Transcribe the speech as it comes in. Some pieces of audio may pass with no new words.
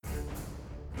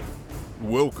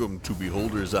Welcome to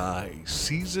Beholder's Eye,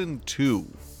 Season 2.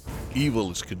 Evil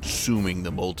is consuming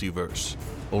the multiverse.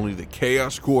 Only the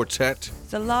Chaos Quartet,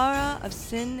 Zalara of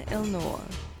Sin Ilnor,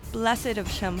 Blessed of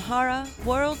Shamhara,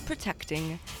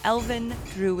 world-protecting, elven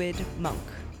druid monk.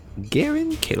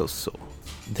 Garen Kelso,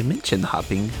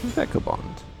 dimension-hopping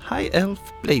vagabond, high elf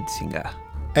bladesinger.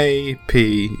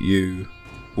 APU,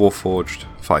 Warforged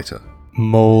fighter.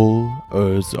 Mol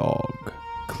Urzog,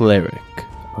 cleric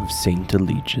of Saint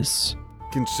Eligius.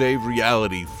 can save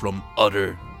reality from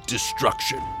utter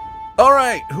destruction.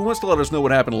 Alright, who wants to let us know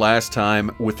what happened last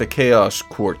time with the Chaos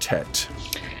Quartet?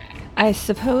 I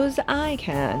suppose I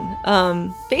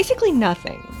can. Basically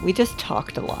nothing. We just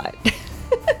talked a lot.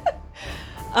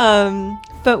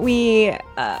 But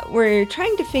we're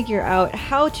trying to figure out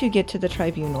how to get to the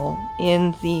tribunal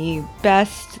in the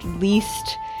best,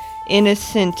 least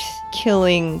innocent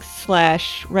killing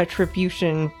 /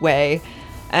 retribution way.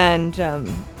 And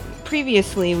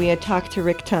previously we had talked to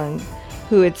Rick Tung,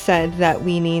 who had said that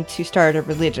we need to start a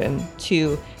religion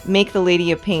to make the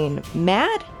Lady of Pain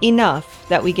mad enough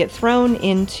that we get thrown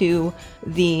into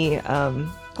the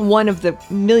one of the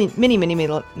many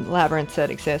labyrinths that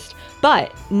exist,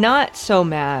 but not so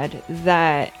mad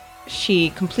that she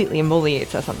completely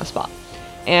immolates us on the spot.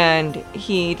 And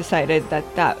he decided that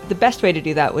the best way to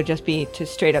do that would just be to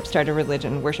straight up start a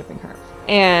religion worshiping her.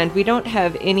 And we don't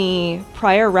have any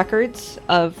prior records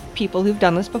of people who've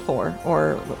done this before,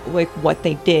 or like what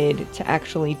they did to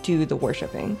actually do the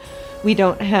worshiping. We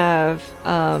don't have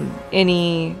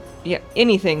anything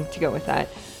to go with that.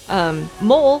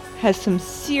 Mole has some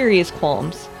serious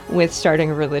qualms with starting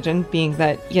a religion, being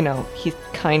that, he's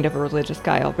kind of a religious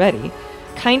guy already.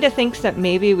 Kind of thinks that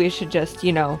maybe we should just,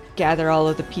 gather all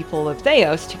of the people of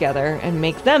Theos together and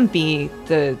make them be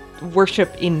the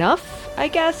worship enough, I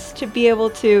guess, to be able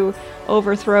to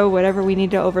overthrow whatever we need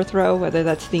to overthrow, whether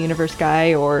that's the Universe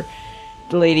Guy or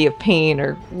the Lady of Pain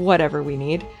or whatever we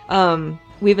need.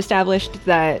 We've established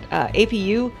that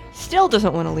APU still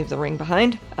doesn't want to leave the ring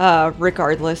behind,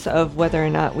 regardless of whether or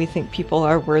not we think people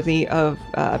are worthy of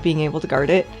being able to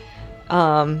guard it.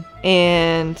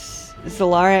 And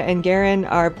Zalara and Garen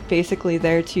are basically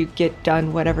there to get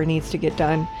done whatever needs to get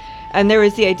done. And there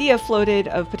was the idea floated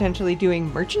of potentially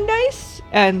doing merchandise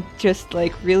and just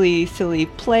like really silly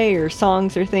play or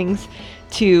songs or things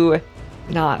to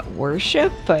not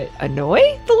worship, but annoy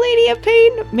the Lady of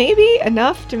Pain, maybe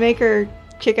enough to make her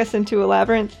kick us into a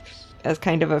labyrinth as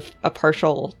kind of a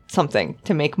partial something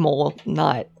to make Mole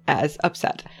not as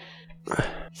upset.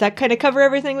 Does that kind of cover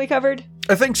everything we covered?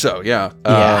 I think so, yeah.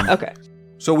 Okay.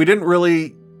 So we didn't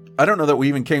really... I don't know that we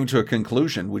even came to a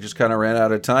conclusion. We just kind of ran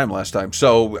out of time last time.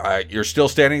 So you're still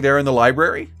standing there in the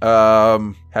library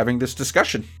having this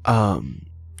discussion.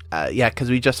 Yeah, because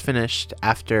we just finished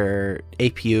after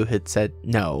APU had said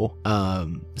no.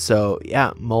 So,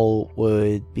 yeah, Mole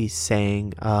would be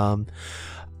saying,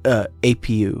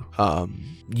 APU,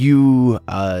 you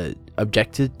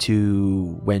objected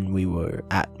to when we were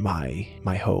at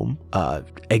my home,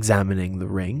 examining the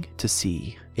ring to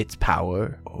see its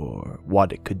power or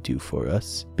what it could do for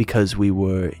us, because we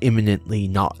were imminently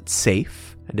not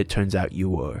safe, and it turns out you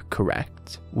were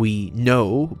correct. We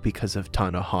know, because of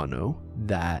Tanohano,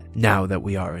 that now that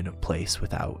we are in a place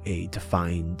without a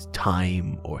defined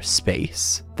time or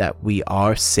space, that we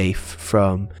are safe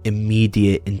from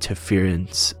immediate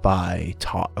interference by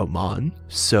Ta-Oman.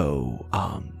 So,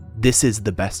 this is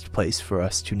the best place for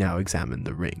us to now examine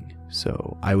the ring.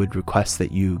 So I would request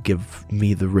that you give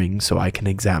me the ring so I can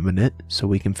examine it, so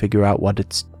we can figure out what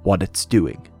it's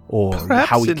doing, or Perhaps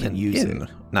how we in can an use inn, it.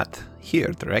 Not here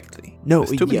directly. No,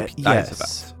 There's too many guys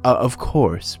yes, about. of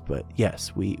course, but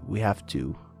yes, we have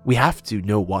to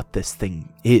know what this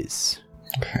thing is.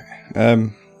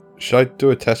 Okay. Should I do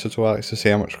a test to Alex to see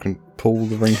how much pull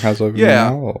the ring has over me Yeah,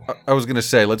 now? Or? I was going to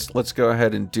say, let's go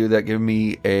ahead and do that. Give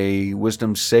me a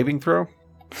wisdom saving throw.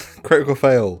 Critical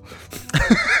fail.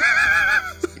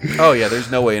 Oh yeah,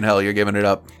 there's no way in hell you're giving it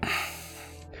up.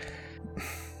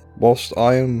 Whilst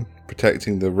I am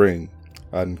protecting the ring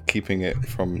and keeping it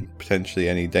from potentially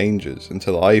any dangers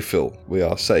until I feel we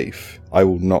are safe, I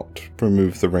will not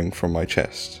remove the ring from my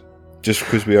chest. Just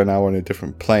because we are now on a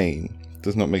different plane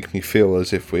does not make me feel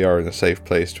as if we are in a safe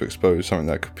place to expose something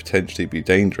that could potentially be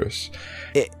dangerous.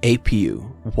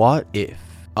 APU, what if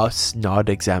us not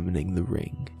examining the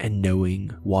ring and knowing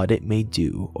what it may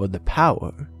do, or the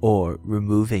power, or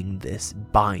removing this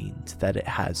bind that it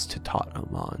has to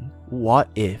Ta-Oman, what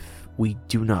if we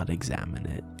do not examine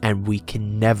it and we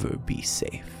can never be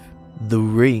safe? The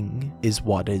ring is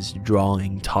what is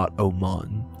drawing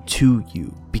Ta-Oman to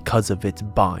you because of its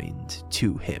bind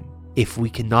to him. If we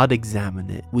cannot examine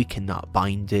it, we cannot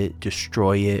bind it,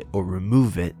 destroy it, or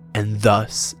remove it, and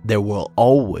thus there will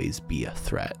always be a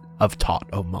threat of Tot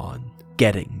Oman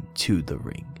getting to the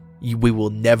ring. We will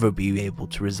never be able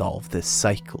to resolve this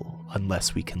cycle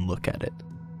unless we can look at it.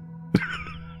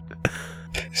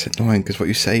 It's annoying because what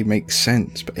you say makes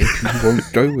sense, but AP won't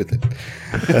go with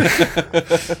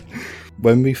it.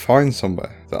 When we find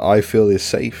somewhere that I feel is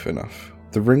safe enough,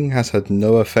 the ring has had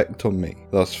no effect on me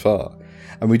thus far,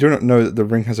 and we do not know that the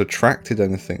ring has attracted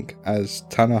anything, as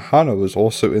Tanohana was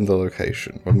also in the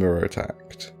location when we were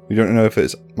attacked. We don't know if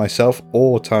it's myself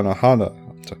or Tanohana.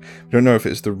 We don't know if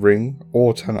it's the ring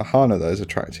or Tanohana that is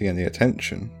attracting any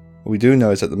attention. What we do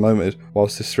know is at the moment,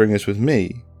 whilst this ring is with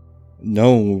me,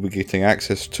 no one will be getting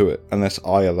access to it unless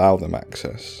I allow them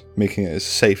access, making it as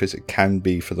safe as it can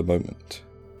be for the moment.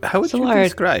 How would you Solara-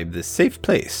 describe this safe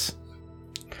place?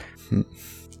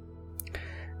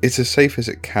 It's as safe as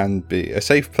it can be. A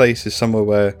safe place is somewhere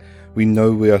where we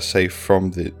know we are safe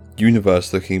from the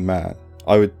universe-looking man.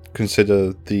 I would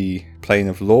consider the plane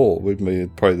of law would be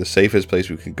probably the safest place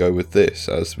we could go with this,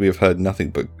 as we have heard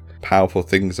nothing but powerful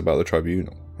things about the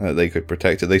tribunal, and that they could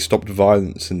protect it. They stopped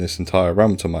violence in this entire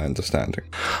realm, to my understanding.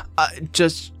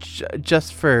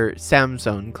 Just for Sam's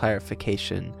own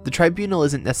clarification, the tribunal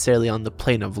isn't necessarily on the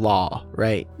plane of law,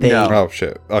 right? No. Oh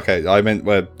shit. Okay, I meant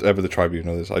wherever the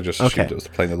tribunal is. I just assumed Okay. it was the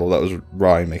plane of law. That was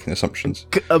Ryan making assumptions.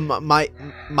 My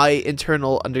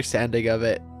internal understanding of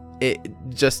it,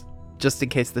 just in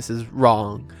case this is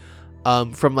wrong,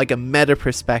 from like a meta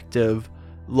perspective,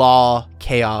 law,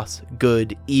 chaos,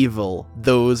 good, evil,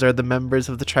 those are the members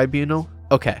of the tribunal.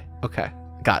 Okay,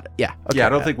 got it. Yeah. Okay, Yeah, I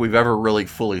don't think we've ever really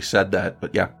fully said that,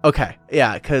 but yeah. Okay,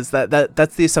 yeah, because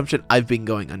that's the assumption I've been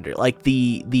going under, like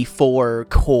the four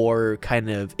core kind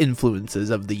of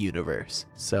influences of the universe.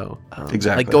 So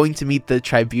Exactly. like going to meet the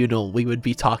tribunal, we would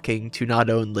be talking to not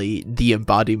only the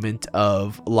embodiment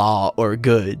of law or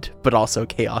good, but also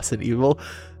chaos and evil.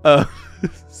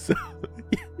 So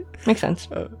Makes sense.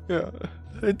 yeah,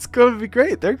 it's going to be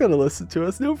great. They're going to listen to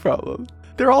us, no problem.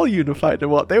 They're all unified in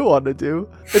what they want to do.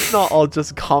 It's not all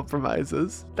just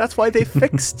compromises. That's why they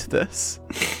fixed this.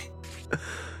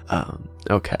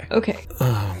 Okay. Okay.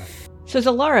 So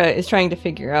Zalara is trying to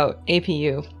figure out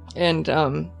APU and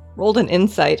rolled an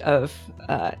insight of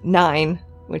 9,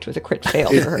 which was a crit fail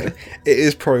for her. It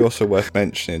is probably also worth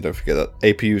mentioning, don't forget that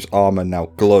APU's armor now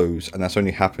glows, and that's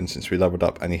only happened since we leveled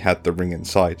up and he had the ring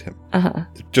inside him. Uh-huh.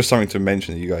 Just something to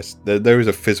mention to you guys, there is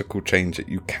a physical change that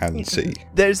you can see.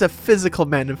 There's a physical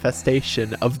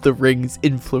manifestation of the ring's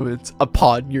influence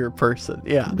upon your person.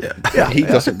 Yeah. He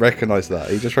doesn't recognize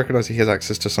that. He just recognizes he has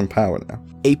access to some power now.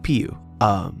 APU.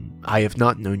 I have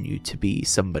not known you to be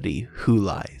somebody who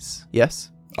lies.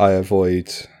 Yes? I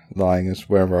avoid lying as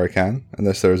wherever I can,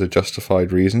 unless there is a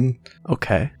justified reason.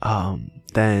 Okay.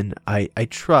 Then I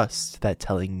trust that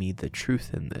telling me the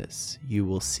truth in this, you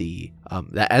will see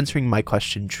that answering my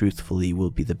question truthfully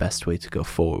will be the best way to go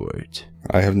forward.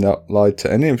 I have not lied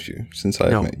to any of you since I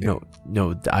have met you.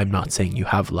 No, I'm not saying you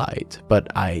have lied,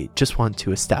 but I just want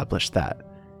to establish that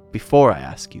before I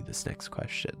ask you this next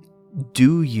question.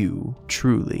 Do you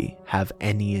truly have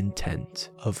any intent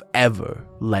of ever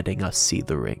letting us see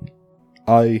the ring?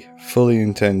 I fully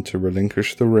intend to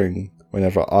relinquish the ring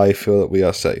whenever I feel that we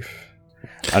are safe.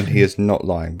 And he is not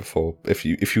lying before. If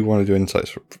you want to do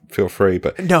insights, feel free,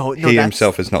 but No, he that's-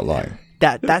 himself is not lying.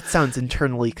 That sounds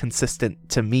internally consistent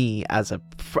to me as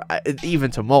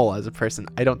even to Mole as a person.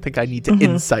 I don't think I need to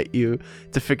insight you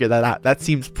to figure that out. That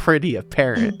seems pretty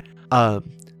apparent.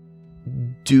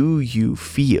 Do you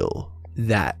feel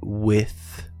that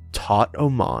with Tot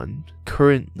Oman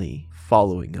currently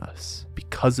following us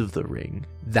because of the ring,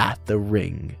 that the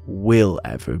ring will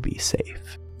ever be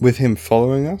safe? With him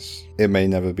following us, it may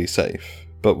never be safe.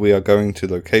 But we are going to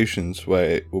locations where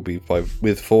it will be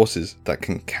with forces that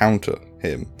can counter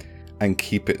him and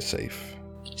keep it safe.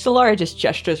 Solara just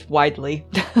gestures widely.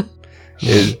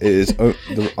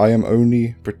 I am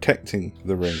only protecting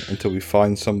the ring until we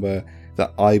find somewhere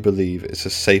that I believe is a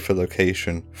safer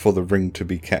location for the ring to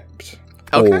be kept.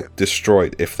 Okay. Or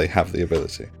destroyed if they have the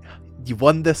ability. You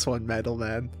won this one, Metal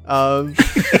Man.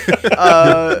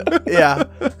 Yeah.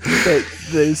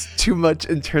 There's too much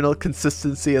internal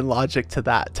consistency and logic to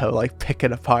that to like pick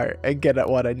it apart and get at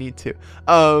what I need to.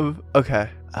 Okay.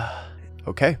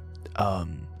 Okay.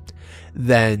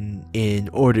 Then in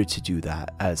order to do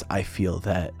that, as I feel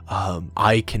that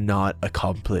I cannot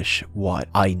accomplish what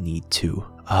I need to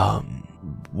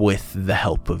with the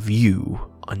help of you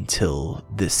until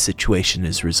this situation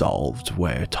is resolved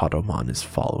where Tadomon is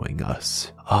following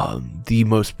us. The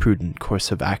most prudent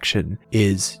course of action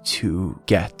is to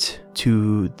get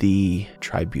to the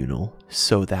tribunal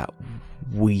so that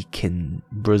we can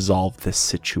resolve this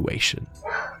situation.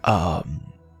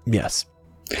 Yes.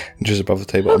 Just above the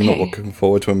table, I'm not Okay. looking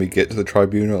forward to when we get to the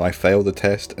tribunal, I fail the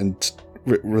test and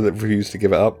refuse to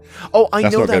give it up. Oh, I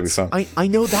That's know not gonna be that's fun. I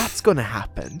know that's gonna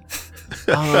happen.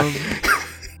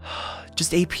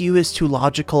 Just APU is too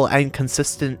logical and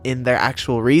consistent in their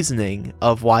actual reasoning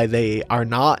of why they are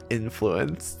not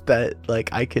influenced that like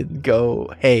I can go,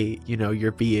 hey,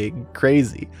 you're being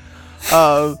crazy.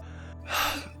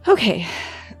 Okay,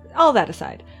 all that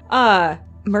aside.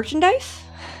 Merchandise?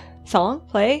 Song?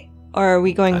 Play? Or are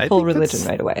we going I full think religion that's-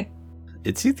 right away?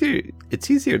 It's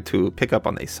easier to pick up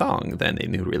on a song than a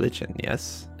new religion,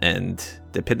 yes. And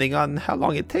depending on how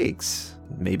long it takes,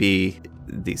 maybe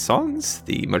the songs,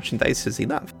 the merchandise is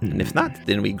enough. And if not,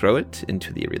 then we grow it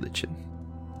into the religion.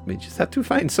 We just have to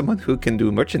find someone who can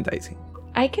do merchandising.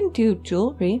 I can do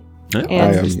jewelry. Yeah,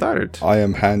 And- that's the start. I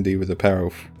am handy with a pair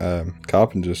of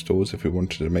carpenter's tools if we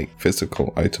wanted to make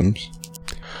physical items.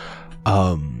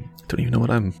 Don't even know what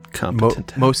I'm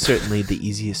competent at. Most certainly the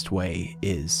easiest way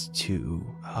is to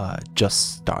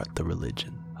just start the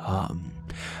religion.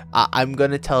 I'm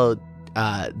gonna tell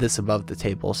this above the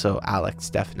table, so Alex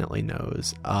definitely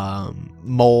knows.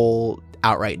 Mole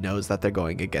outright knows that they're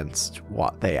going against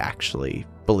what they actually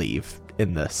believe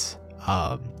in this.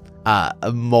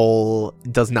 Mole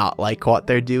does not like what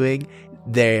they're doing.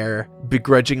 They're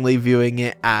begrudgingly viewing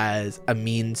it as a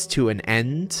means to an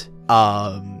end.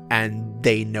 And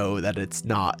they know that it's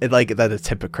not like that it's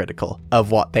hypocritical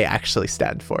of what they actually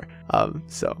stand for.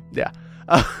 So yeah.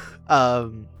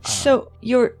 So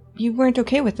you weren't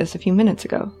okay with this a few minutes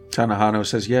ago. Tanahano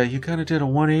says, yeah, you kind of did a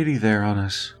 180 there on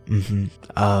us.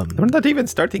 We're not even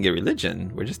starting a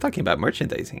religion. We're just talking about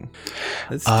merchandising.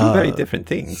 It's two very different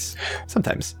things.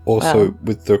 Sometimes. Also, Wow.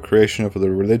 with the creation of the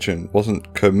religion,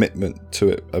 wasn't commitment to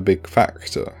it a big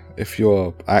factor? If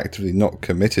you're actively not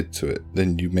committed to it,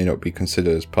 then you may not be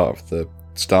considered as part of the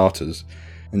starters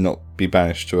and not be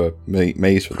banished to a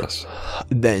maze with us.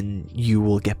 Then you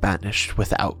will get banished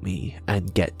without me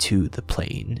and get to the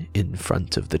plane in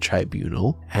front of the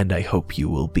tribunal, and I hope you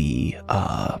will be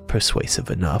persuasive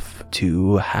enough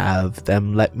to have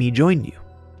them let me join you.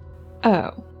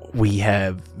 Oh. We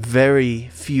have very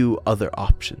few other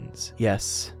options.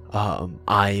 Yes,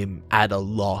 I'm at a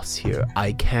loss here.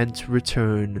 I can't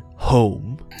return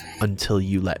home until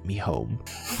you let me home.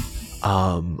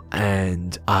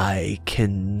 And I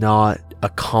cannot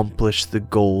accomplish the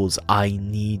goals I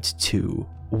need to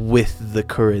with the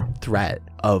current threat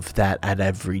of that at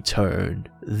every turn.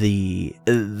 The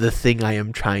thing I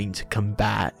am trying to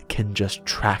combat can just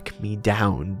track me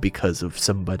down because of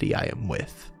somebody I am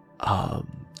with.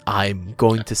 I'm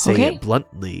going to say Okay. it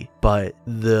bluntly, but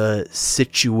the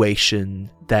situation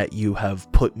that you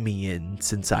have put me in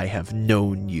since I have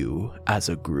known you as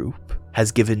a group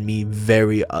has given me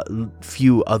very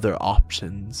few other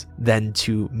options than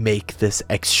to make this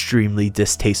extremely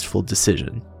distasteful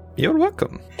decision. You're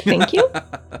welcome. Thank you.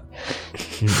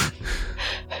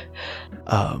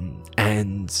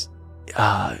 And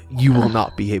you will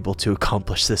not be able to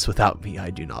accomplish this without me, I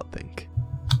do not think.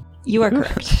 You are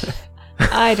correct.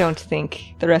 I don't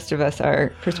think the rest of us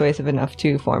are persuasive enough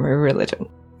to form a religion.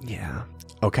 Yeah.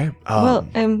 Okay. Well,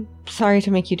 I'm sorry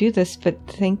to make you do this, but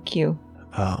thank you.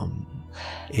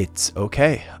 It's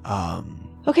okay.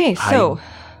 Okay, so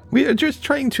We are just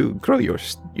trying to grow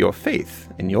your faith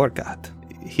in your God.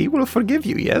 He will forgive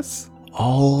you, yes?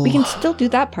 all we can still do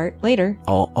that part later.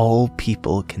 all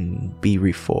people can be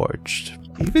reforged,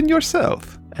 Even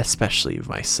yourself. especially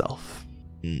myself.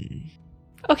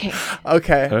 Okay,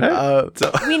 Okay. Alright.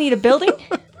 So we need a building.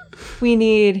 We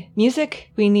need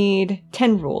music. We need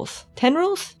 10 rules. 10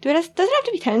 rules? Does it have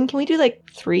to be 10? Can we do like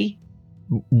 3?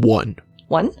 one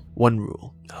 1?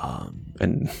 rule.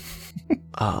 And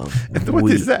what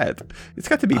we- is that? It's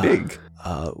got to be big.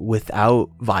 Without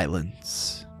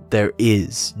violence, there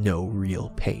is no real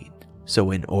pain.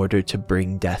 So in order to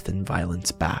bring death and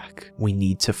violence back, we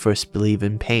need to first believe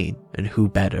in pain, and who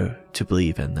better to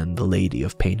believe in than the Lady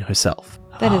of Pain herself?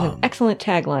 That is an excellent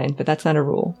tagline, but that's not a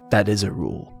rule. That is a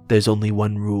rule. There's only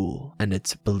one rule, and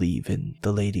it's believe in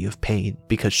the Lady of Pain,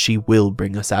 because she will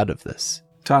bring us out of this.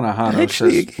 Tanahano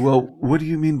Actually- says, well, what do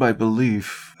you mean by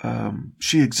belief?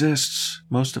 She exists.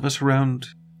 Most of us around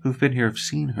who've been here have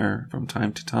seen her from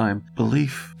time to time.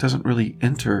 Belief doesn't really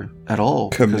enter at all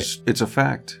because it's a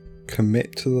fact.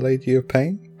 Commit to the Lady of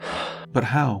Pain? But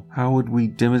how? How would we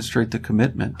demonstrate the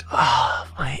commitment?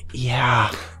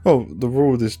 Yeah. Well, the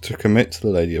rule is to commit to the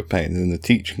Lady of Pain, and then the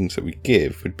teachings that we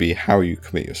give would be how you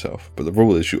commit yourself. But the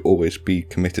rule is you always be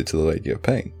committed to the Lady of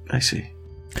Pain. I see.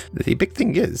 The big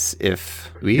thing is,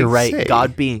 if we You're right. say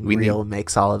God being we real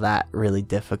makes all of that really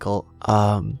difficult.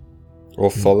 Or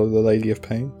follow the Lady of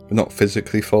Pain. Not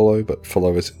physically follow, but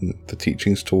follow as in the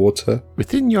teachings towards her.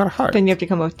 within your heart, Then you have to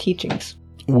come up with teachings.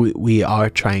 We are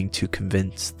trying to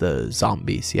convince the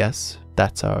zombies, yes?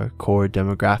 That's our core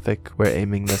demographic we're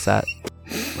aiming this at.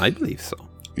 I believe so.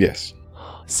 Yes.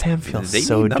 Sam feels They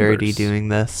so need dirty numbers. doing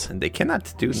this. And they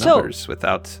cannot do So- numbers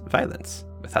without violence,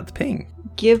 without the pain.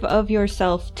 Give of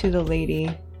yourself to the lady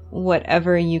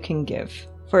whatever you can give.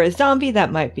 For a zombie,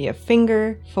 that might be a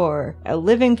finger. For a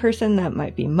living person, that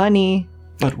might be money.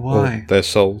 But why? Or their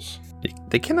souls.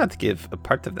 They cannot give a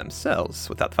part of themselves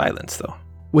without violence, though.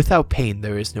 Without pain,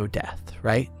 there is no death,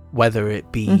 right? Whether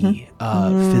it be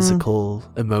Mhm. physical,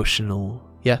 emotional,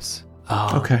 yes.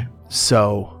 Okay.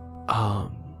 So,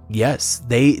 yes,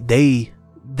 they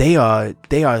are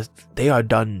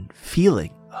done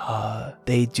feeling.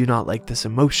 They do not like this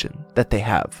emotion that they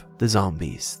have. The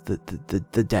zombies,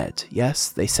 the dead. Yes,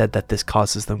 they said that this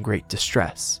causes them great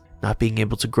distress. Not being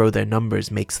able to grow their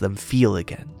numbers makes them feel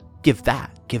again. Give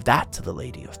that to the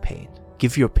Lady of Pain.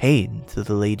 Give your pain to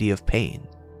the Lady of Pain.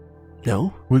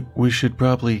 No? We should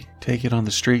probably take it on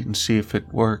the street and see if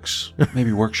it works.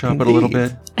 Maybe workshop it a little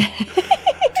bit.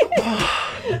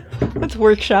 Let's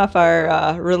workshop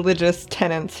our religious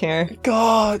tenets here.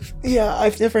 God, yeah,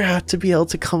 I've never had to be able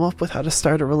to come up with how to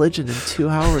start a religion in 2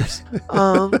 hours.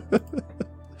 All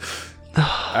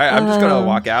right, I'm just gonna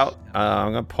walk out.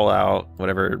 I'm gonna pull out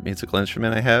whatever musical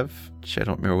instrument I have, which I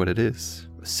don't remember what it is.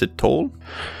 Sitar?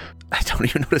 I don't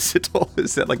even know what a sitar is.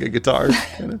 Is that like a guitar?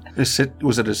 Was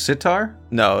it a sitar?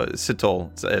 No, sitar.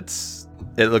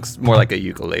 It looks more like a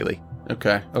ukulele.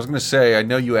 Okay. I was going to say, I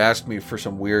know you asked me for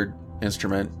some weird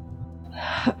instrument.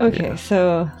 Okay, Yeah.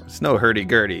 so... It's no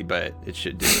hurdy-gurdy, but it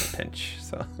should do a pinch.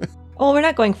 So Well, we're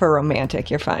not going for romantic.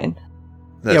 You're fine.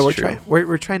 that's yeah, we're true. trying.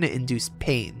 We're trying to induce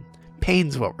pain.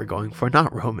 Pain's what we're going for,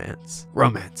 not romance.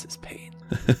 Romance is pain.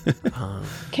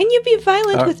 Can you be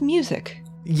violent Uh, with music?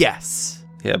 Yes,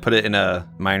 Yeah, put it in a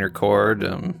minor chord.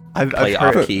 I've Play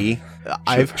heard. off key.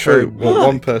 I've Sure, heard. what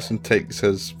one person takes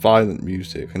as violent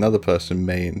music, another person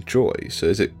may enjoy. So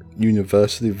is it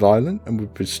universally violent and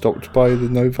would be stopped by the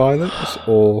no violence,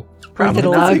 or Probably not,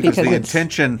 allowed because because the it's-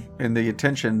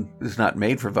 intention is not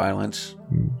made for violence.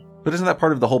 But isn't that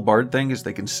part of the whole bard thing? Is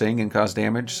they can sing and cause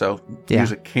damage, so Yeah.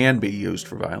 music can be used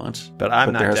for violence. But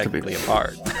I'm there not has to be- technically a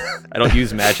bard. I don't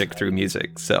use magic through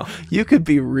music, so You could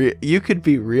be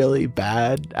really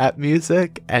bad at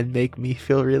music and make me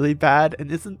feel really bad,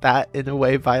 and isn't that in a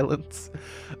way violence?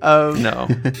 no,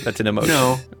 that's an emotion.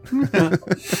 No.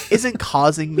 Isn't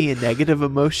causing me a negative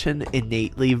emotion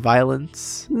innately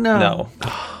violence? No.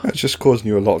 that's just causing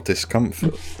you a lot of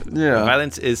discomfort? Yeah.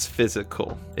 Violence is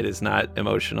physical. It is not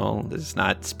emotional. It is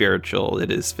not spiritual.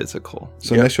 It is physical.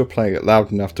 So unless you're playing it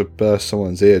loud enough to burst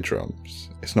someone's eardrums,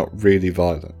 it's not really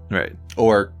violent. Right.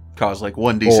 Or cause like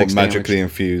 1d6 Or damage. magically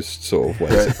infused sort of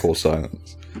ways that cause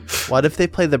silence. What if they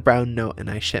play the brown note and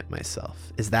I shit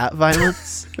myself? Is that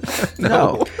violence?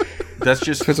 No. That's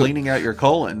just cleaning out your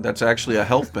colon. That's actually a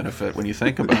health benefit when you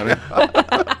think about it.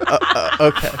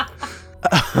 Okay.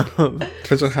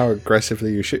 Depends on how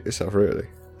aggressively you shit yourself, really.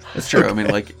 That's true. I mean,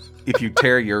 like, if you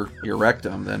tear your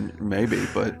rectum, then maybe,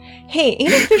 but... Hey,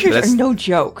 anal fissures That's- are no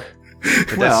joke.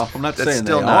 But Well, I'm not that's saying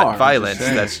still they not are, I'm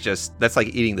violence. just That's like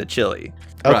eating the chili.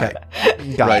 Okay.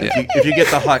 Got Right. it. If you get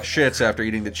the hot shits after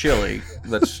eating the chili,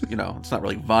 that's, it's not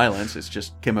really violence. It's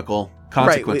just chemical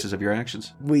consequences of your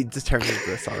actions. We determined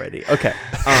this already. Okay.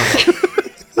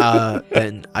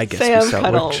 Then I guess Sam we start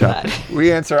cut all workshopping. that.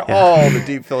 We answer all the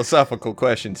deep philosophical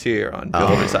questions here on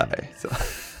Builder's Eye. So.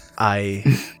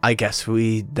 I guess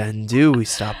we then do. We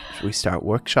start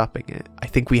workshopping it. I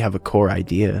think we have a core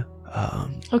idea.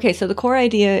 Okay, so the core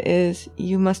idea is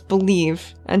you must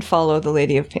believe and follow the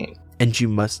Lady of Pain. And you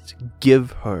must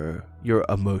give her your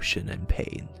emotion and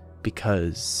pain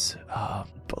because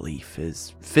belief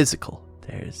is physical.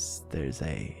 There's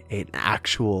an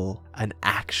actual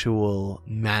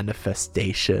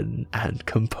manifestation and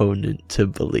component to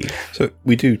belief. So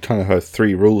we do kind of have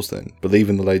 3 rules then. Believe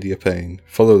in the Lady of Pain,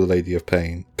 follow the Lady of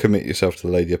Pain, commit yourself to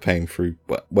the Lady of Pain through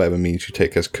whatever means you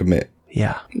take as commit.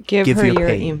 Yeah. Give her your your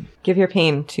pain. give your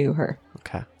pain to her.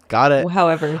 Okay. Got it.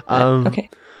 However, okay.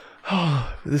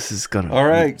 This is gonna. All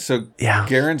right, so Yeah.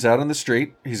 Garen's out on the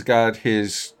street. He's got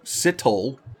his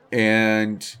sitol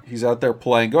and he's out there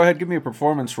playing. Go ahead, give me a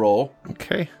performance roll.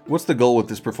 Okay. What's the goal with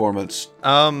this performance?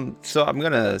 So I'm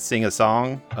gonna sing a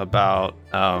song about.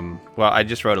 Well, I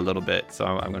just wrote a little bit, so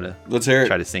I'm gonna Let's hear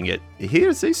try it. to sing it.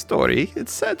 Here's a story.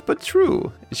 It's sad but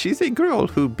true. She's a girl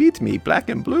who beat me black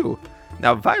and blue.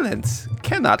 Now violence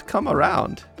cannot come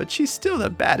around, but she's still the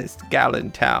baddest gal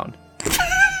in town.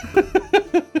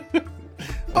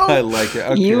 I like it.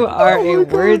 Okay. You are a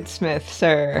wordsmith,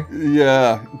 sir.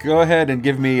 Yeah, go ahead and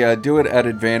give me do it at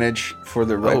advantage for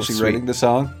the actually sweet. writing the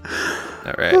song.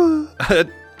 All right.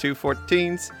 2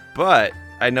 14s, but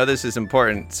I know this is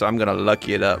important, so I'm gonna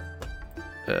lucky it up.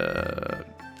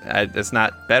 It's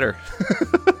not better.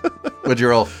 What'd you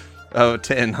roll? Oh,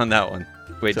 10 on that one.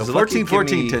 Wait, So does lucky 14, give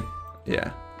 14, me- 10.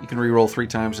 Yeah. You can re-roll 3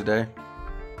 times a day.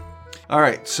 All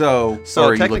right, so... So or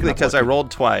are you technically, looking up because I lucky?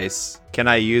 rolled twice, can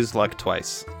I use luck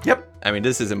twice? Yep. I mean,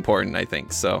 this is important, I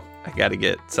think, so I gotta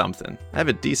get something. I have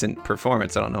a decent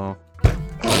performance, I don't know.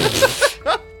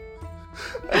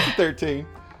 That's a 13.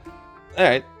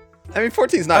 Alright. I mean,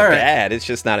 14's not All right. bad, it's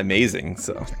just not amazing,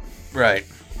 so. Right.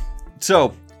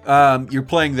 So, you're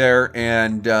playing there,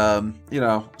 and,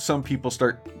 some people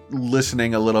start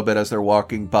listening a little bit as they're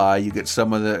walking by. You get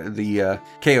some of the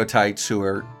Chaotites who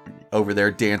are over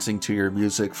there dancing to your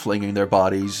music, flinging their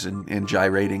bodies and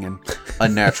gyrating in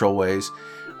unnatural ways.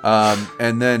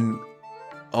 And then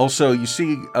also you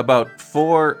see literally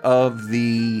four of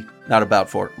the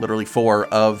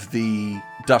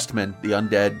dustmen, the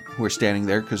undead, who are standing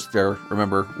there because we're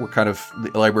kind of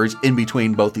the library's in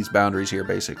between both these boundaries here,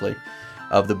 basically,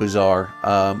 of the bazaar,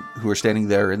 who are standing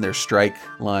there in their strike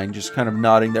line, just kind of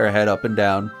nodding their head up and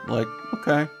down, like,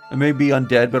 okay, I may be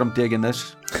undead, but I'm digging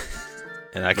this.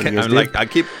 And What do you guys do? I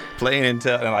keep playing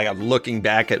until I'm looking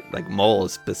back at like Mole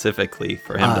specifically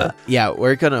for him to. Yeah,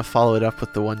 we're gonna follow it up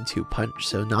with the 1-2 punch.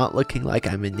 So not looking like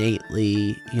I'm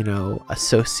innately,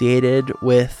 associated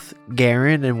with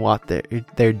Garen and what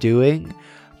they're doing,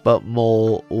 but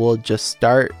Mole will just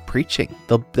start preaching.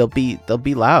 They'll be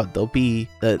loud. They'll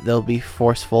be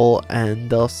forceful, and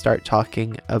they'll start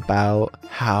talking about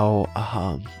how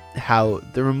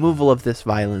the removal of this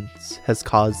violence has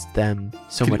caused them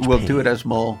so much We'll pain. do it as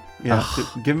Mole. Yeah,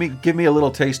 give me a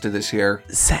little taste of this here.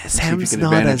 Sam's can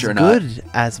not advantage as or not. good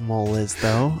as Mole is,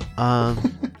 though.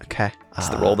 Okay. It's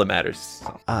the role that matters.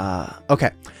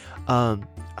 Okay.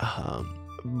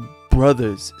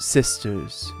 Brothers,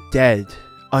 sisters, dead,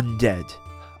 undead.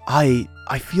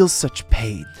 I feel such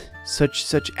pain,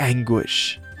 such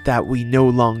anguish that we no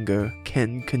longer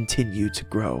can continue to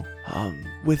grow.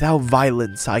 Without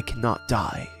violence, I cannot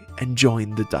die and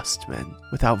join the Dustmen.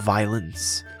 Without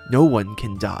violence, no one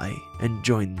can die and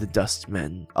join the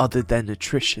Dustmen other than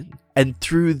attrition. And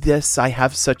through this, I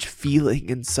have such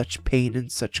feeling and such pain and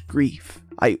such grief.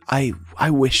 I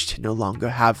wish to no longer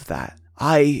have that.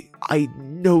 I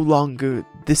no longer,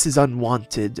 this is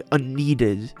unwanted,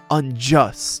 unneeded,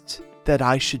 unjust, that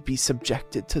I should be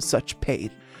subjected to such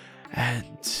pain.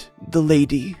 And the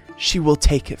lady, she will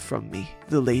take it from me,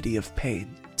 the Lady of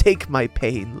Pain. Take my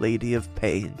pain, Lady of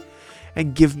Pain,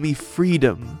 and give me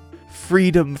freedom.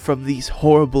 Freedom from these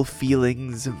horrible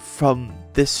feelings and from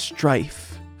this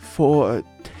strife. For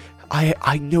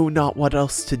I know not what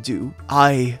else to do.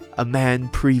 I, a man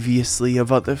previously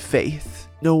of other faith,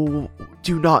 do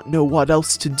not know what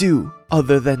else to do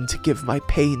other than to give my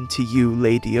pain to you,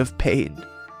 Lady of Pain,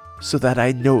 so that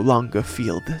I no longer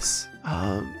feel this.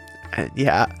 And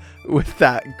yeah, with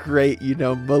that great,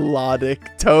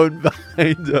 melodic tone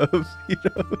behind him,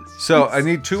 So I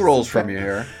need 2 rolls from you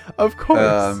here. Of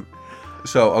course.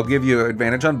 So I'll give you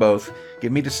advantage on both.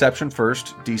 Give me deception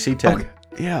first, DC 10. Okay.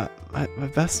 Yeah, my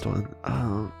best one.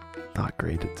 Not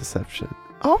great at deception.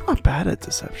 Oh, I'm not bad at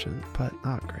deception, but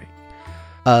not great.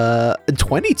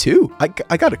 22. I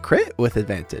got a crit with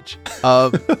advantage.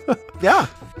 Yeah.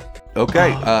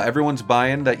 Okay, everyone's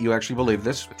buying that you actually believe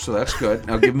this, so that's good.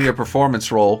 Now give me a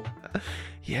performance roll.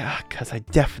 Yeah, because I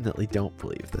definitely don't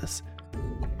believe this.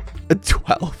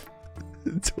 12.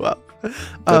 12.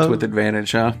 That's with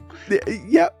advantage, huh?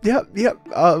 Yep.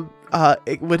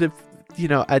 It would have,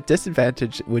 at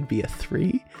disadvantage, it would be a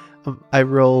 3. I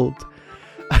rolled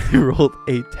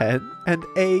a 10 and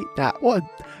a nat 1.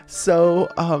 So,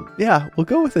 yeah, we'll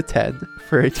go with a 10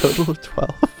 for a total of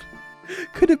 12.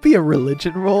 Could it be a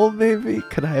religion roll, maybe?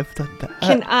 Could I have done that?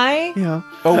 Can I Yeah.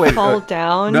 Oh, wait. fall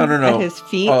down no. at his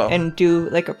feet and do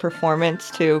like a performance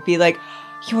to be like,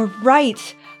 you're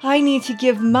right. I need to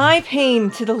give my pain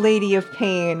to the Lady of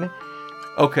Pain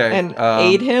Okay. and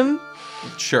aid him.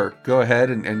 Sure. Go ahead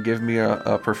and give me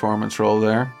a performance roll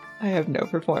there. I have no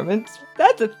performance.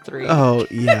 That's a 3. Oh,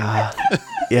 yeah.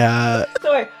 Yeah.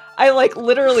 Sorry, I like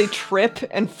literally trip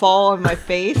and fall on my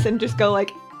face and just go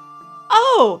like,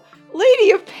 "Oh,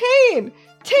 Lady of Pain,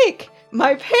 take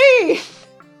my pain."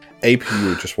 AP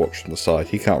will just watch on the side.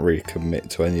 He can't really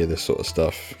commit to any of this sort of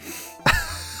stuff.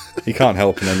 He can't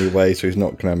help in any way, so he's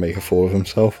not going to make a fool of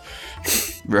himself.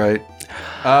 Right.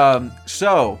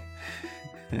 So.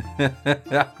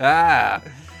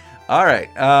 All right.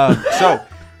 So,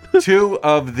 two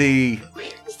of the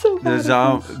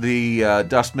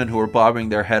dustmen who are bobbing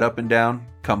their head up and down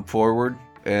come forward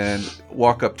and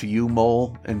walk up to you,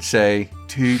 Mole, and say,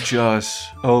 "Teach us,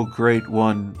 oh great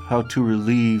one, how to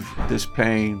relieve this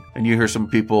pain." And you hear some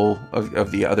people of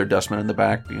the other dustmen in the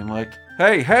back being like,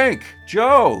 "Hey, Hank,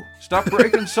 Joe, stop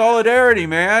breaking solidarity,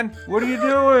 man. What are you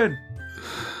doing?"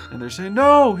 And they're saying,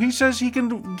 "No, he says he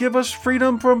can give us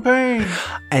freedom from pain."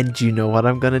 And you know what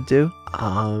I'm gonna do?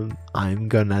 I'm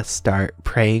gonna start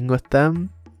praying with them,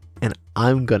 and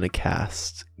I'm gonna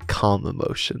cast Calm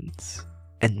Emotions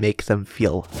and make them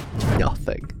feel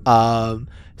nothing.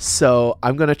 So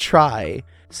I'm gonna try.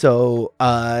 So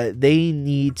they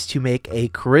need to make a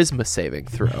charisma saving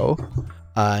throw.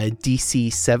 DC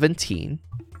 17.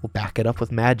 We'll back it up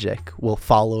with magic. We'll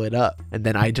follow it up. And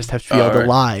then I just have to be able to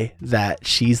lie that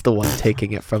she's the one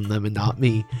taking it from them and not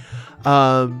me.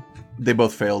 They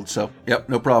both failed, so yep,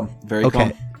 no problem. Very okay.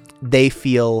 calm. They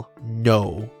feel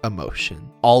no emotion.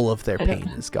 All of their pain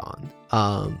is gone.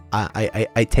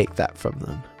 I take that from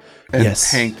them. And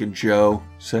yes. Hank and Joe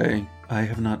say, "I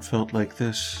have not felt like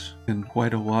this in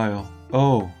quite a while.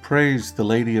 Oh, praise the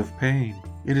Lady of Pain.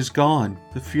 It is gone.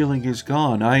 The feeling is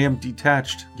gone. I am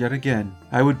detached yet again.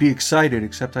 I would be excited,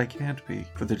 except I can't be,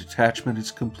 for the detachment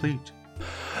is complete."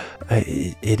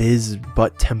 It is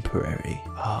but temporary.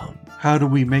 How do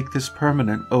we make this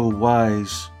permanent, O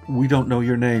wise? We don't know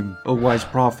your name, O wise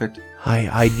prophet.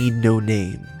 I need no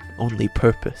name, only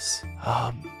purpose.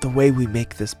 The way we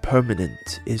make this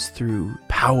permanent is through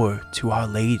power to Our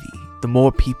Lady. The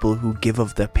more people who give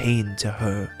of their pain to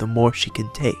her, the more she can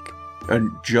take.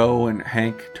 And Joe and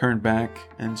Hank turn back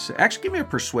and say, actually, give me a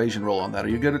persuasion roll on that.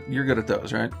 You're good at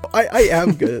those, right? I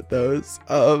am good at those.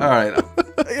 All right.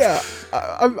 Yeah,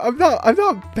 I'm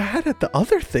not bad at the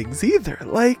other things either.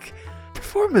 Like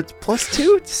performance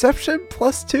 +2, deception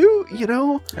 +2. You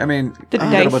know, I mean, The you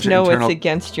got a dice bunch of know internal- it's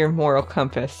against your moral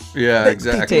compass. Yeah,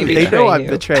 exactly. They They know I'm you.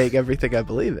 betraying everything I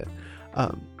believe in.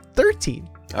 13.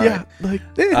 All yeah, right.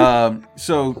 like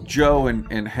So Joe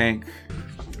and Hank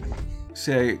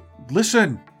say,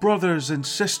 "Listen, brothers and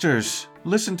sisters,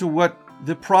 listen to what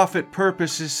the prophet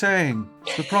Purpose is saying.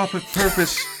 The prophet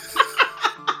Purpose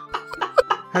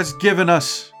has given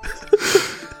us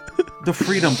the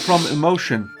freedom from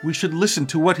emotion. We should listen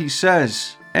to what he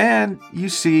says." And you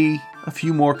see a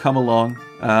few more come along.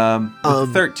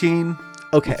 With 13.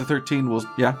 okay. With the 13, we'll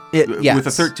yeah. Yes. With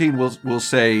the 13, we'll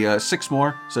say 6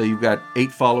 more. So you've got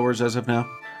 8 followers as of now.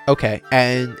 Okay,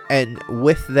 and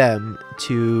with them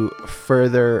to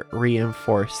further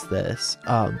reinforce this,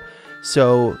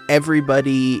 so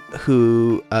everybody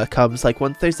who comes, like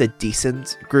once there's a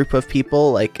decent group of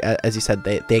people, like as you said,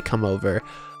 they come over.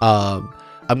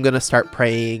 I'm gonna start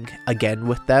praying again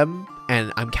with them,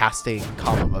 and I'm casting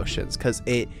Calm Emotions because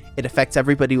it affects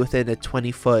everybody within a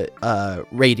 20-foot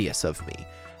radius of me.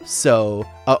 So,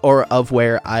 or of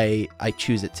where I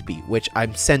choose it to be, which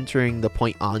I'm centering the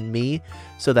point on me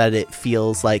so that it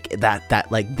feels like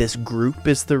that like this group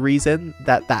is the reason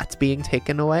that that's being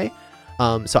taken away.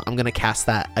 So I'm going to cast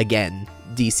that again,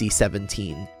 DC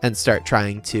 17, and start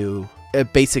trying to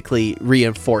basically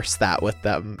reinforce that with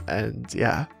them. And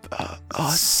yeah,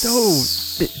 it's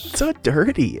so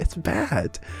dirty. It's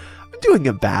bad. I'm doing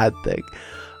a bad thing.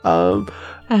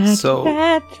 That's So- a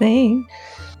bad thing.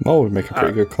 Mole would make a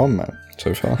pretty good con man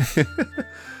so far.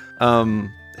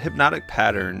 Hypnotic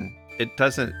pattern.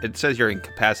 It says you're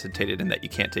incapacitated and that you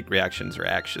can't take reactions or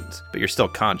actions, but you're still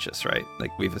conscious, right?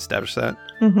 Like we've established that.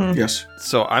 Mm-hmm. Yes.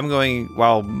 So I'm going,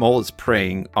 while Mole is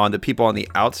praying, on the people on the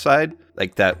outside,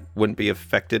 like that wouldn't be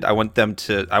affected. I want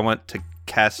to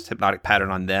cast hypnotic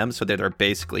pattern on them so that they're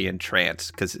basically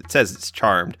entranced, because it says it's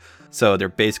charmed. So they're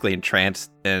basically entranced,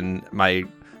 and my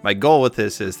goal with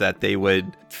this is that they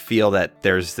would feel that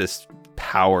there's this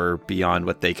power beyond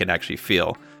what they can actually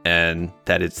feel, and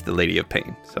that it's the Lady of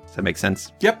Pain. So does that make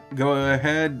sense? Yep. Go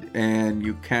ahead and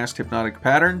you cast Hypnotic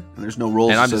Pattern, and there's no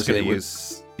rolls And I'm just going associated to with.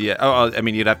 use... Yeah, I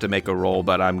mean, you'd have to make a roll,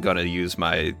 but I'm going to use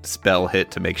my spell hit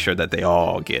to make sure that they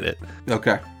all get it.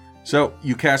 Okay. So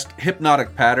you cast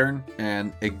Hypnotic Pattern,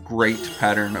 and a great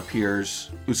pattern appears.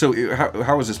 So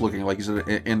how is this looking? Like, is it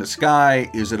in the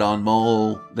sky? Is it on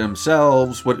Mole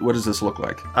themselves? What does this look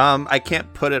like? I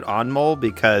can't put it on Mole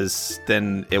because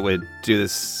then it would do the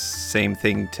same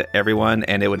thing to everyone,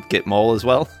 and it would get Mole as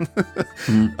well.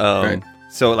 Right.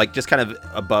 So, like, just kind of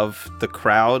above the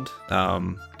crowd,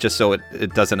 just so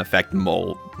it doesn't affect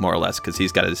Mole, more or less, because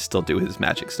he's got to still do his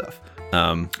magic stuff.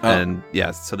 And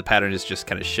yeah, so the pattern is just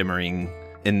kind of shimmering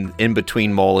in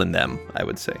between Mole and them, I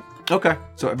would say. Okay.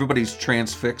 So everybody's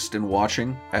transfixed and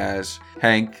watching as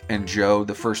Hank and Joe,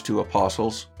 the first two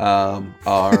apostles,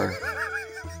 are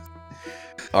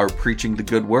preaching the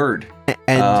good word.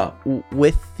 And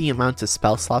with the amount of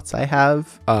spell slots I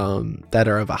have that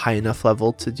are of a high enough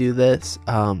level to do this,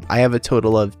 I have a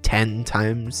total of 10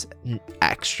 times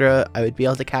extra I would be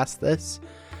able to cast this.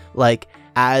 Like,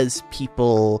 as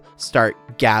people start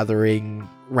gathering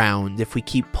round, if we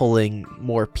keep pulling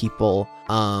more people,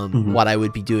 what I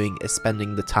would be doing is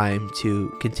spending the time to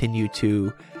continue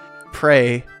to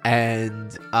pray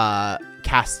and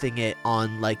casting it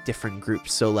on like different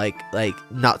groups. So like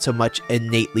not so much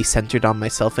innately centered on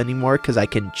myself anymore, because I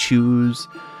can choose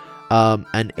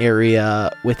an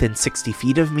area within 60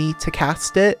 feet of me to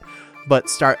cast it, but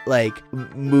start like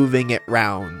moving it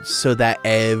round so that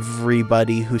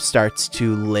everybody who starts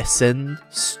to listen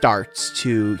starts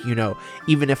to, you know,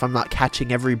 even if I'm not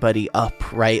catching everybody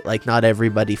up, right? Like, not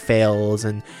everybody fails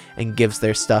and gives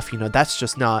their stuff, you know, that's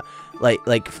just not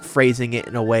like phrasing it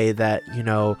in a way that, you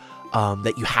know,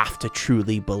 that you have to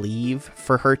truly believe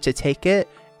for her to take it,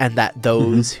 and that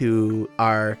those who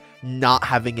are not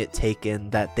having it taken,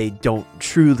 that they don't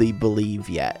truly believe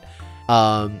yet.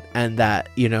 And that,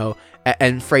 you know,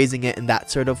 and phrasing it in that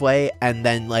sort of way, and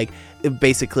then like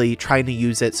basically trying to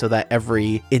use it so that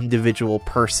every individual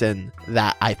person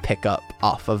that I pick up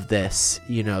off of this,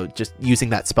 you know, just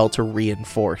using that spell to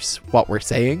reinforce what we're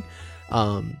saying,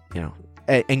 you know,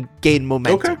 and gain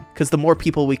momentum. Because the more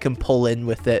people we can pull in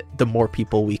with it, the more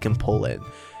people we can pull in,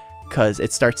 because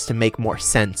it starts to make more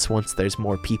sense once there's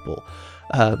more people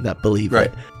that believe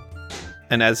it.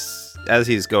 And as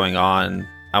he's going on,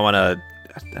 I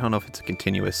don't know if it's a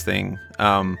continuous thing.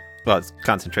 Well, it's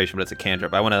concentration, but it's a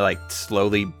cantrip. I want to like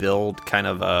slowly build kind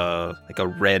of a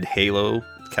red halo,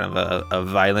 kind of a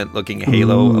violent looking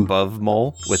halo above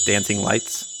Mole with dancing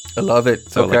lights. I love it.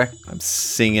 So like, I'm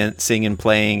singing,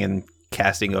 playing, and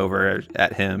casting over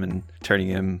at him and turning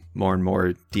him more and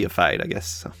more deified, I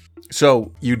guess.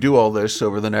 So you do all this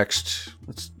over the next,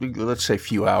 let's say,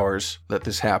 few hours that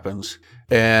this happens.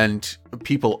 And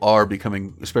people are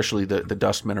becoming, especially the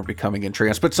Dustmen are becoming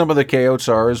entranced, but some of the Chaotes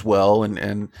are as well,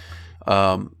 and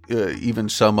even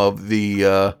some of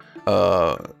the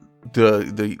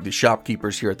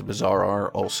shopkeepers here at the bazaar are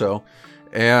also.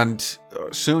 And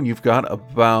soon you've got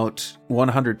about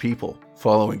 100 people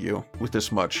following you with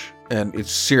this much, and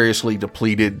it's seriously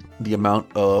depleted the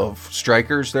amount of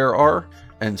strikers there are,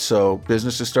 and so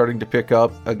business is starting to pick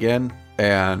up again,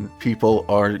 and people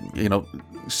are, you know,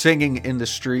 singing in the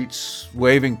streets,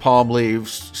 waving palm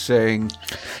leaves, saying,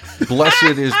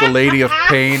 "Blessed is the Lady of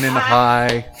Pain and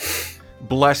High.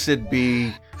 Blessed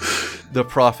be the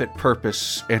Prophet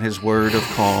Purpose and his word of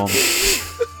calm."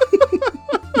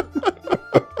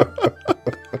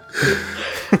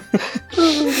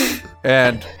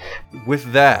 And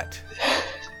with that,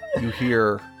 you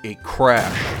hear a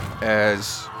crash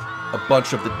as a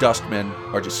bunch of the Dustmen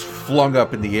are just flung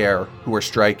up in the air who are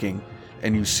striking.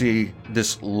 And you see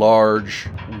this large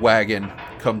wagon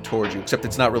come towards you, except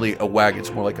it's not really a wagon,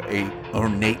 it's more like a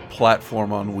ornate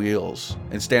platform on wheels,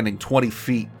 and standing 20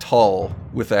 feet tall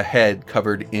with a head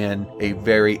covered in a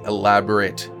very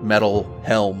elaborate metal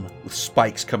helm with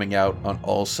spikes coming out on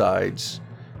all sides,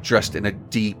 dressed in a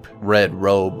deep red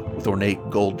robe with ornate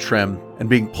gold trim, and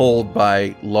being pulled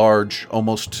by large,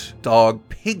 almost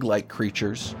pig-like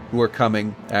creatures who are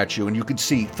coming at you. And you can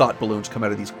see thought balloons come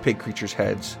out of these pig creatures'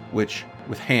 heads, which,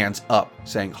 with hands up,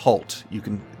 saying halt. You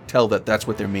can tell that that's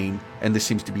what they mean, and this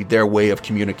seems to be their way of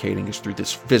communicating, is through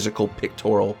this physical,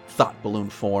 pictorial thought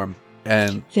balloon form.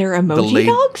 And they're emoji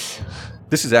dogs?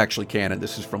 This is actually canon.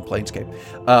 This is from Planescape.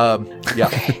 Yeah.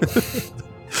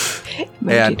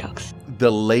 Emoji dogs.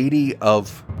 The Lady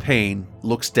of Pain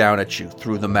looks down at you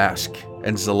through the mask.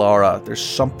 And Zalara, there's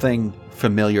something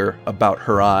familiar about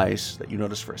her eyes that you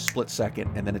notice for a split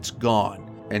second, and then it's gone.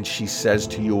 And she says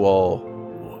to you all,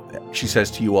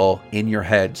 in your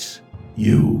heads,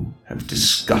 "You have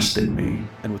disgusted me."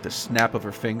 And with a snap of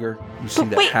her finger, you see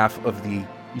that half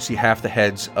the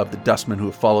heads of the Dustmen who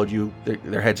have followed you,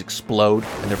 their heads explode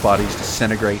and their bodies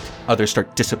disintegrate. Others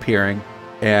start disappearing.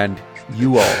 And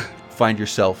you all find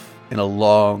yourself in a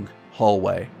long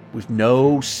hallway with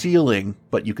no ceiling,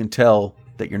 but you can tell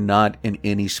that you're not in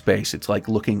any space. It's like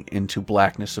looking into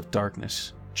blackness of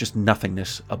darkness, just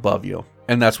nothingness above you.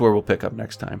 And that's where we'll pick up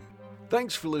next time.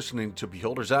 Thanks for listening to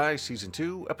Beholder's Eye, Season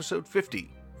 2, Episode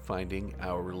 50, Finding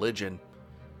Our Religion.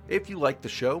 If you like the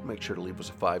show, make sure to leave us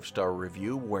a 5-star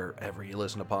review wherever you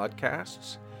listen to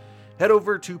podcasts. Head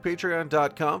over to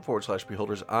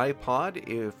patreon.com/Beholder's iPod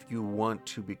if you want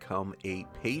to become a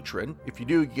patron. If you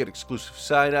do, you get exclusive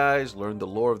side eyes, learn the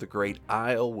lore of the Great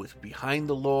Isle with Behind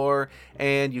the Lore,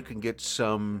 and you can get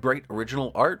some great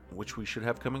original art, which we should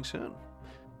have coming soon.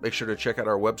 Make sure to check out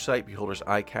our website,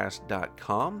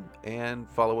 beholdersicast.com, and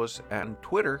follow us on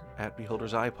Twitter at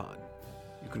BeholdersIPod.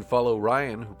 You can follow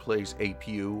Ryan, who plays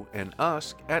APU, and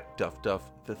Usk at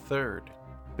DuffDuff3rd.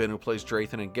 Ben, who plays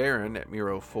Drathan and Garen, at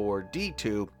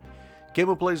Miro4D2. Kim,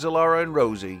 who plays Zalara and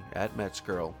Rosie, at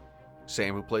Metzgirl.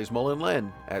 Sam, who plays Mullen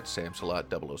Len, at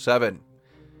Samsalot007.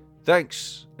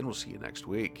 Thanks, and we'll see you next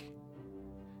week.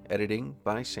 Editing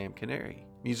by Sam Canary.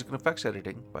 Music and effects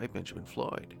editing by Benjamin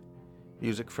Floyd.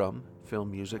 Music from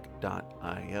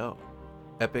filmmusic.io.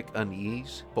 Epic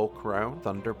Unease, Bulk Round,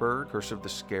 Thunderbird, Curse of the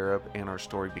Scarab, and Our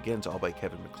Story Begins, all by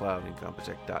Kevin MacLeod and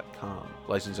Compotech.com.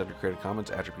 Licensed under Creative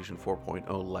Commons Attribution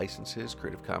 4.0 licenses,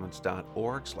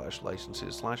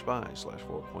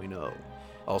 creativecommons.org/licenses/by/4.0.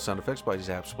 All sound effects by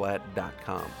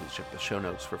Zapsplat.com. Please check the show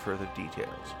notes for further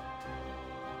details.